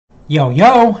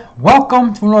Yo,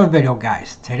 welcome to another video,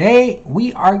 guys. Today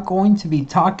we are going to be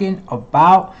talking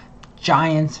about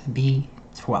Giants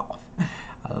B12.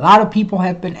 A lot of people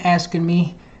have been asking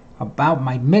me about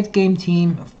my mid-game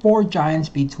team for Giants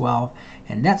B12,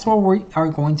 and that's what we are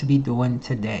going to be doing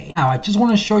today. Now, I just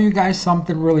want to show you guys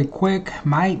something really quick.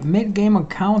 My mid-game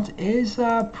account is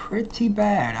pretty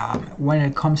bad when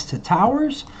it comes to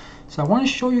towers. So I want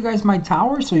to show you guys my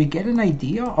towers so you get an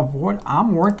idea of what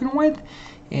I'm working with.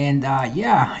 And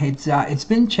yeah, it's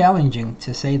been challenging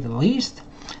to say the least.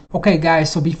 Okay guys,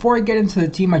 so before I get into the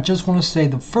team, I just want to say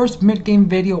the first mid-game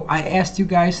video I asked you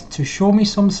guys to show me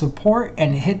some support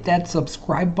and hit that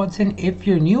subscribe button if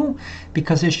you're new,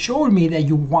 because it showed me that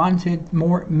you wanted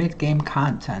more mid-game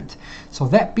content. So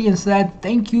that being said,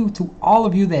 thank you to all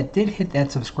of you that did hit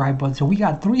that subscribe button. We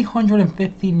got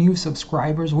 350 new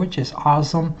subscribers, which is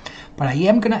awesome. But I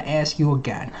am gonna ask you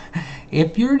again,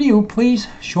 if you're new, please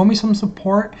show me some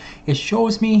support. It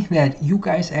shows me that you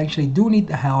guys actually do need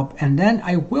the help, and then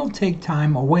I will take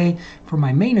time away from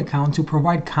my main account to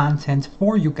provide content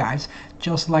for you guys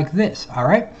just like this. All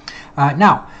right,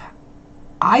 now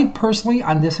I personally,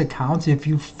 on this account, if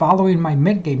you following my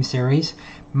mid-game series,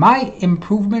 my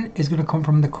improvement is going to come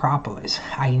from the Necropolis.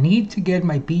 I need to get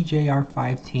my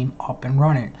BJR5 team up and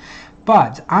running.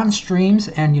 But on streams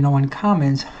and in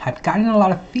comments, I've gotten a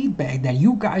lot of feedback that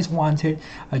you guys wanted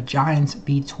a Giants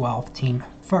B12 team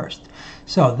first.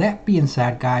 So that being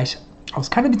said, guys, I was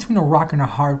kind of between a rock and a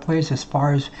hard place as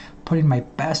far as putting my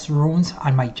best runes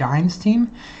on my Giants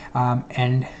team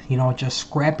and just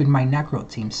scrapping my Necro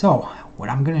team. So what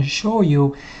I'm going to show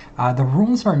you, the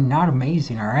runes are not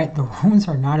amazing. All right, the runes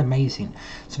are not amazing.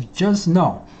 So just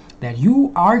know that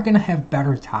you are going to have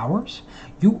better towers.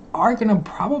 You are going to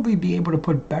probably be able to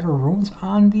put better runes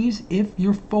on these if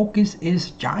your focus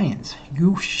is Giants.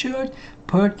 You should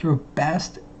put your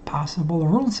best possible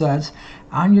rune sets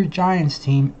on your Giants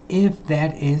team if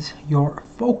that is your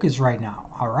focus right now.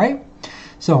 All right,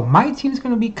 so my team is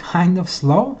going to be kind of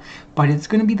slow, but it's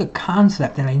going to be the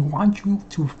concept, and I want you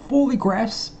to fully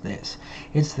grasp this.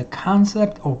 It's the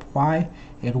concept of why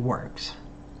it works.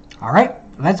 All right,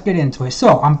 let's get into it.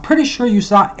 So I'm pretty sure you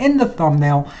saw in the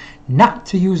thumbnail not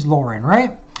to use loren,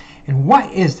 right? And why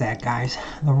is that, guys?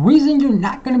 The reason you're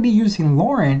not going to be using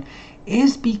loren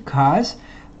is because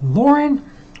loren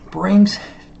brings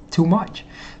too much.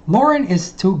 Loren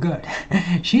is too good.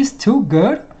 She's too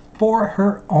good for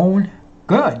her own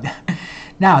good.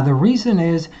 Now the reason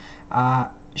is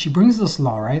she brings the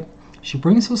slow, right? She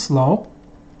brings the slow,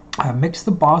 makes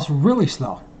the boss really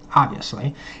slow,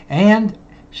 obviously, and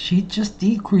she just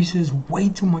decreases way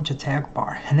too much attack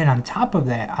bar. And then on top of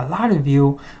that, a lot of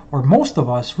you, or most of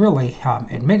us really,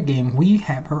 in mid-game, we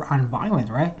have her on violent,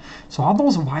 right? So all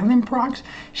those violent procs,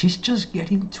 she's just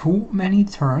getting too many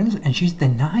turns and she's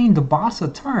denying the boss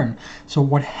a turn. So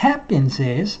what happens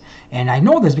is, and I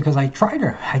know this because I tried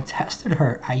her, I tested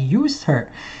her, I used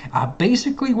her.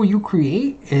 Basically what you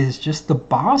create is just the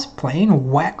boss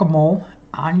playing whack-a-mole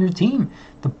on your team.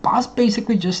 The boss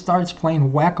basically just starts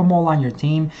playing whack-a-mole on your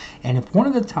team, and if one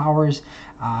of the towers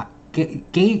got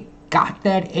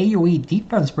that AoE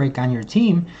defense break on your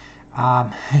team,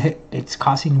 it's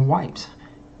causing wipes.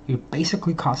 You're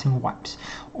basically causing wipes.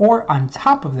 Or on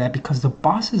top of that, because the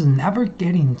boss is never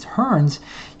getting turns,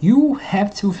 you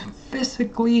have to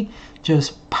physically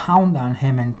just pound on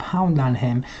him and pound on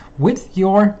him with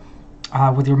your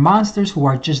monsters who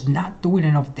are just not doing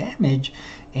enough damage,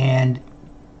 and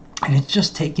it's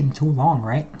just taking too long,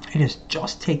 right? It is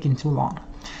just taking too long.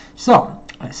 So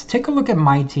let's take a look at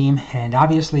my team, and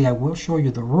obviously I will show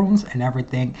you the runes and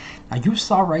everything. Now you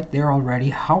saw right there already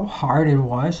how hard it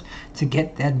was to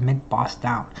get that mid boss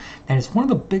down. That is one of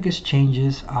the biggest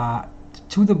changes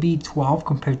to the B12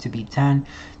 compared to B10.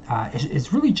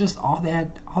 It's really just all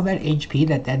that HP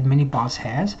that mini boss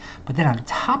has, but then on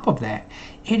top of that,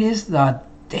 it is the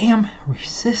damn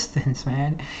resistance,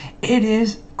 man. It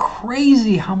is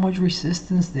crazy how much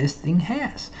resistance this thing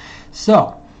has.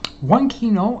 So one key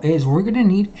note is we're gonna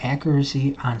need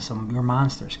accuracy on some of your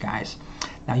monsters, guys.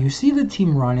 Now you see the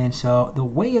team running, so the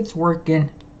way it's working,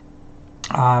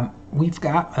 we've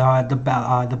got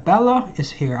the Bella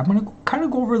is here. I'm gonna kind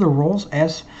of go over the roles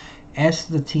as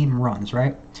the team runs,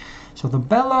 right? So the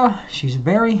Bella, she's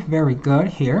very, very good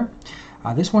here.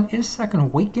 This one is second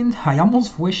awakened. I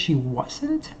almost wish she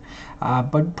wasn't,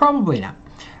 but probably not.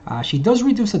 She does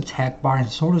reduce attack bar, and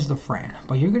so does the Fran,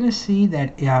 but you're gonna see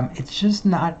that it's just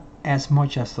not as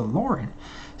much as the loren.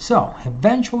 So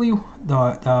eventually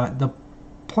the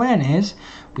plan is,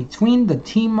 between the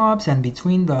team ups and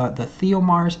between the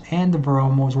Theomars and the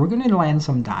Veromos, we're gonna land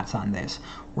some dots on this.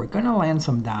 We're gonna land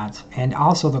some dots, and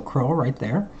also the Crow right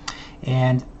there.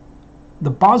 And the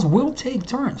boss will take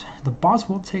turns. The boss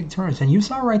will take turns. And you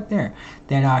saw right there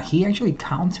that he actually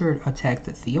countered attacked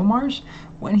the Theomars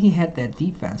when he had that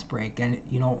defense break. And,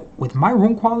 you know, with my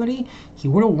rune quality, he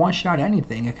would have one-shot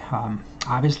anything.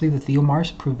 Obviously, the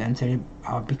Theomars prevented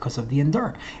it because of the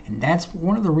Endure. And that's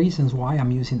one of the reasons why I'm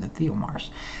using the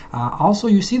Theomars. Also,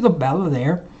 you see the Bella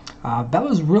there.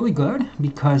 Bella's really good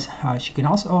because she can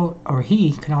also, or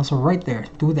he can also right there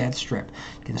do that strip.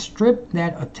 You can strip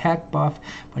that attack buff,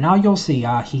 but now you'll see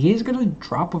he is going to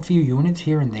drop a few units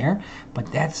here and there,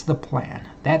 but that's the plan.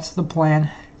 That's the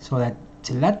plan, so that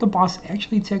to let the boss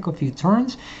actually take a few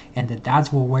turns and the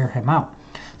dots will wear him out.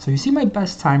 So you see my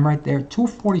best time right there,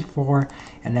 2:44,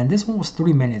 and then this one was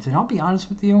 3 minutes. And I'll be honest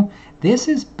with you, this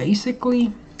is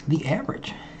basically the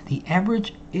average. The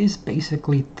average is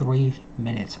basically 3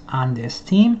 minutes on this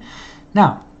team.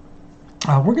 Now,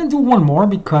 we're going to do one more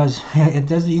because it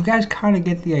does. You guys kind of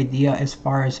get the idea as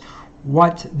far as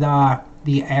what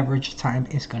the average time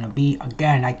is going to be.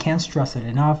 Again, I can't stress it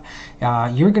enough.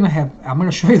 You're going to have, I'm going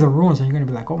to show you the runes and you're going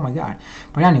to be like, oh my god.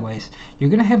 But anyways, you're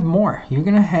going to have more. You're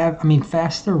going to have, I mean,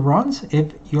 faster runs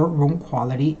if your rune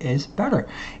quality is better.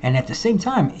 And at the same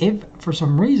time, if for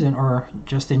some reason, or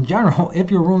just in general,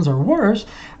 if your runes are worse,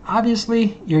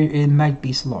 obviously it might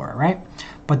be slower, right?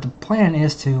 But the plan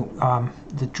is to,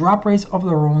 the drop rates of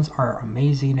the runes are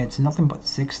amazing. It's nothing but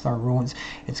 6-star runes.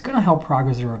 It's going to help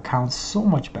progress your account so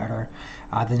much better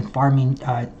than farming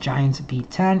Giants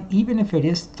B10, even if it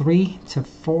is 3 to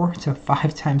 4 to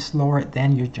 5 times slower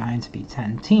than your Giants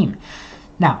B10 team.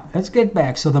 Now, let's get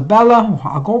back. So the Bella,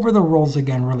 I'll go over the roles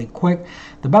again really quick.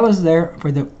 The Bella's there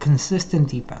for the consistent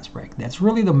defense break. That's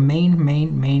really the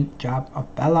main job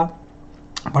of Bella.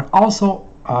 But also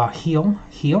heal.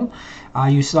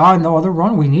 You saw in the other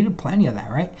run, we needed plenty of that,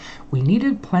 right? We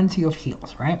needed plenty of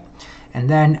heals, right? And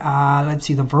then let's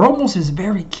see, the Veromos is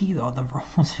very key though. The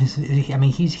Veromos is, I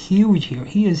mean, he's huge here.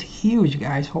 He is huge,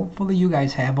 guys. Hopefully you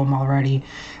guys have him already.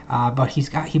 But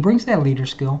he brings that leader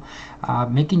skill,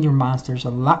 making your monsters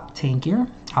a lot tankier.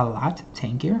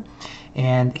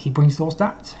 And he brings those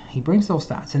dots.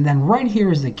 And then right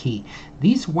here is the key.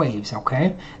 These waves,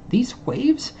 okay? These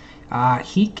waves,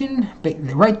 he can,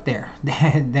 right there,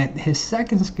 that his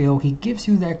second skill, he gives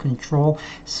you that control,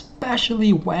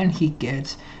 especially when he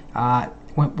gets,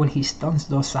 when he stuns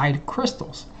those side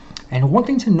crystals. And one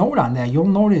thing to note on that, you'll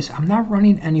notice I'm not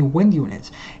running any wind units,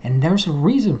 and there's a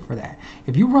reason for that.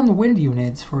 If you run the wind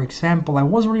units, for example, I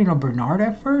was running a Bernard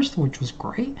at first, which was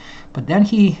great, but then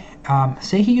he,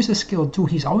 say he uses skill 2,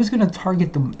 he's always going to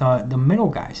target the middle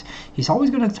guys. He's always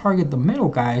going to target the middle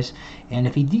guys, and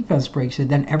if he defense breaks it,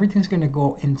 then everything's going to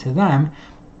go into them.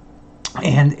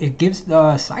 And it gives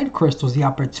the side crystals the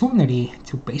opportunity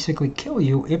to basically kill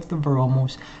you if the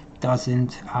Veromos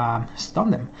doesn't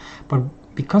stun them. But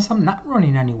because I'm not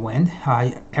running any wind,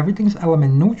 everything's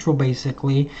element neutral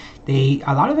basically. A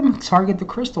lot of them target the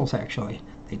crystals actually.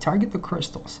 They target the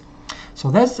crystals. So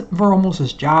that's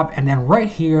Veromos' job, and then right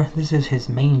here, this is his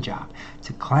main job,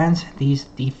 to cleanse these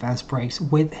defense breaks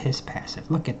with his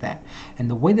passive. Look at that. And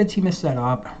the way the team is set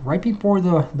up, right before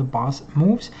the boss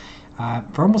moves,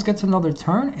 Veromos gets another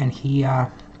turn, and he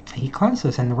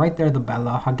cleanses. And right there, the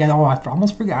Bella again. Oh, I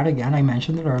almost forgot again, I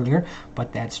mentioned it earlier,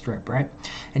 but that strip, right?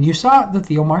 And you saw the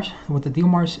Theomars. What the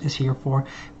Theomars is here for,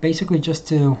 basically just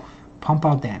to pump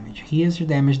out damage. He is your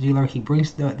damage dealer. He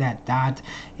brings that dot,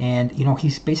 and you know,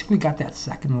 he's basically got that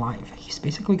second life.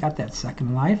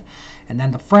 And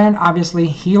then the friend, obviously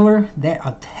healer. That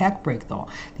attack break though,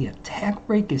 the attack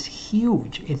break is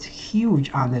huge. It's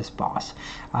huge on this boss.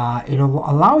 It'll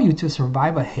allow you to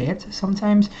survive a hit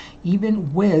sometimes,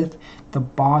 even with the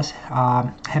boss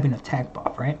having attack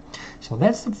buff, right? So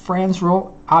that's the friend's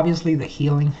role. Obviously the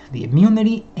healing, the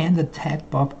immunity, and the attack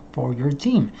buff for your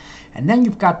team. And then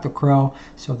you've got the Crow.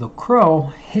 So the Crow,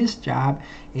 his job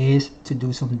is to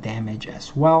do some damage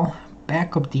as well.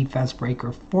 Backup defense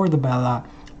breaker for the Bella,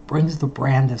 brings the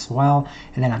brand as well.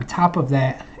 And then on top of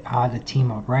that, the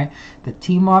team up, right? The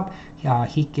team up,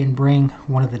 he can bring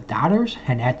one of the dotters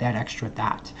and add that extra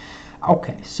dot.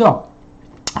 Okay, so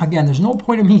again, there's no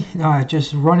point in me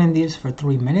just running these for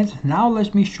 3 minutes. Now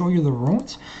let me show you the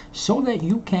runes so that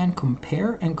you can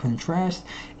compare and contrast,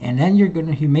 and then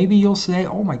maybe you'll say,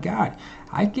 oh my god,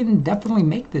 I can definitely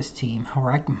make this team,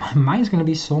 or mine's going to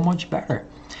be so much better.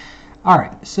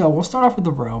 Alright, so we'll start off with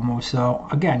the Veromos. So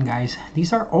again, guys,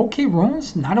 these are okay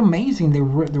runes, not amazing, they're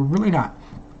really not.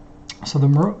 So the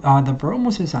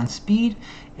Veromos is on speed,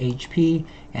 HP,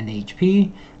 and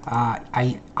HP.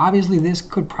 Obviously this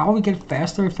could probably get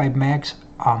faster if I max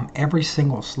every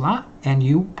single slot, and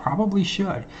you probably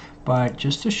should. But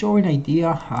just to show an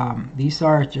idea, these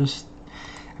are just,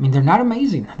 I mean, they're not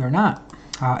amazing. They're not.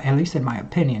 At least in my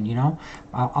opinion, you know.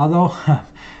 Although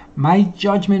my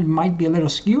judgment might be a little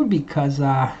skewed because,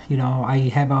 you know, I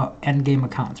have a endgame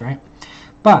account, right?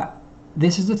 But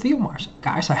this is the Theomars.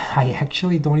 Guys, I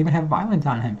actually don't even have violence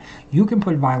on him. You can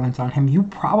put violence on him. You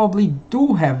probably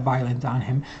do have violence on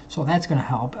him. So that's going to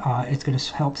help. It's going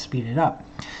to help speed it up.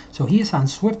 So he is on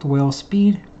Swift Will,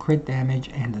 Speed, Crit Damage,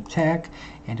 and Attack.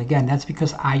 And again, that's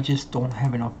because I just don't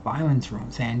have enough violence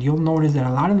runes. And you'll notice that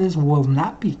a lot of this will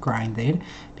not be grinded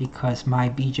because my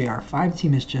BJR5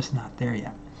 team is just not there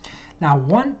yet. Now,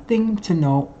 one thing to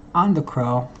note on the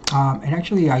Crow, and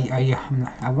actually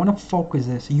I want to focus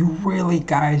this. You really,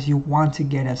 guys, you want to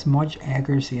get as much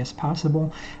accuracy as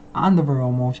possible on the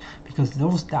Varroa moves because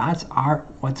those dots are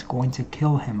what's going to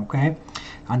kill him, okay?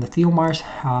 On the Theomars,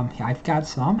 I've got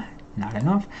some, not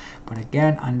enough, but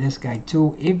again on this guy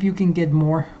too, if you can get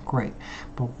more, great.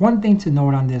 But one thing to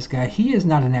note on this guy, he is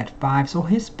not an F5, so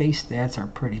his base stats are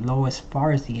pretty low as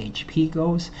far as the HP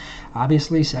goes.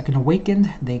 Obviously, Second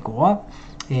Awakened, they go up.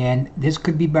 And this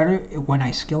could be better when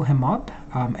I skill him up,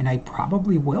 and I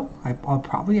probably will. I'll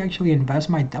probably actually invest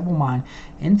my Devilmon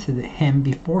into him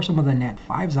before some of the Nat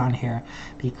 5s on here,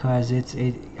 because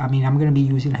I mean, I'm going to be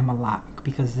using him a lot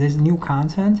because this new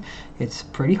content, it's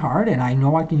pretty hard, and I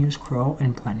know I can use Crow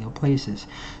in plenty of places.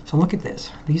 So look at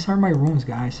this. These are my runes,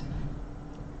 guys.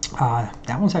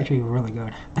 That one's actually really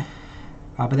good.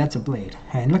 But that's a blade.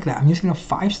 And look at that. I'm using a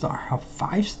 5-star. A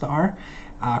 5-star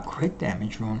crit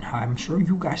damage rune. I'm sure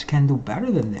you guys can do better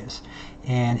than this.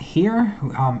 And here,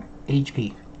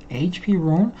 HP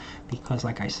rune, because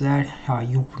like I said,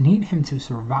 you need him to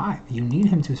survive. You need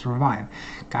him to survive.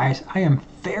 Guys, I am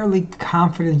fairly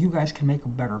confident you guys can make a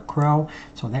better Crow,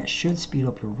 so that should speed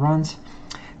up your runs.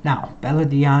 Now,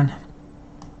 Belladon.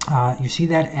 You see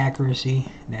that accuracy?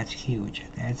 That's huge.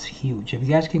 That's huge. If you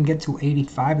guys can get to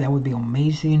 85, that would be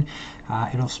amazing.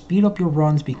 It'll speed up your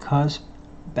runs because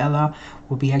Bella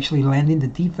will be actually landing the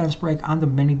defense break on the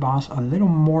mini boss a little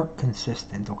more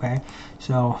consistent, okay?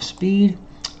 So speed,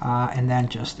 and then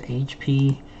just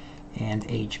HP and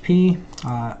HP.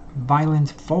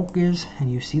 Violence, focus,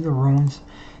 and you see the runes.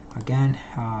 Again,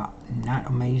 not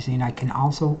amazing. I can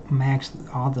also max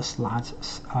all the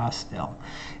slots still,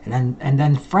 and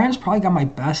then France probably got my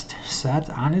best set,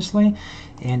 honestly.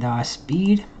 And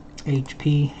speed,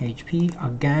 HP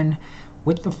again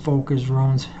with the focus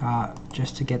runes,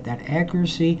 just to get that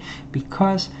accuracy,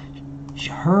 because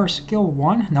her skill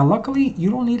 1. Now luckily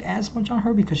you don't need as much on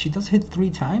her because she does hit 3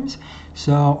 times,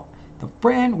 so the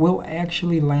Fran will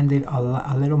actually land it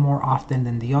a little more often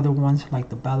than the other ones, like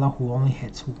the Bella, who only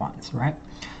hits once, right?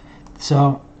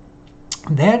 So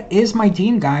that is my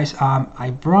team, guys.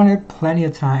 I've run it plenty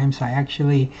of times. I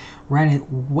actually ran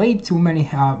it way too many,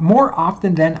 more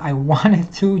often than I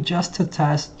wanted to, just to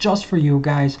test, just for you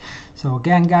guys. So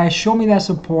again, guys, show me that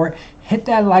support. Hit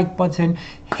that like button,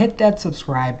 hit that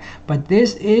subscribe. But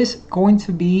this is going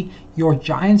to be your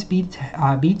Giants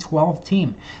B12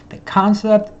 team. The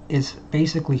concept is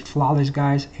basically flawless,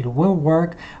 guys. It will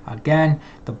work. Again,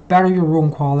 the better your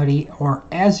rune quality, or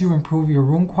as you improve your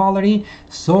rune quality,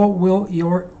 so will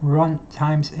your run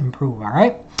times improve, all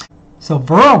right? So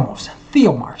Varroa,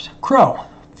 Theomars, Crow,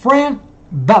 Fran,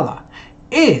 Bella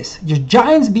is your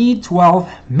Giants B12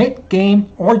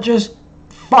 mid-game or just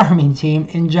farming team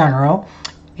in general.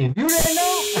 If you didn't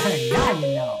know, now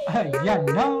you know.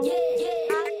 You know.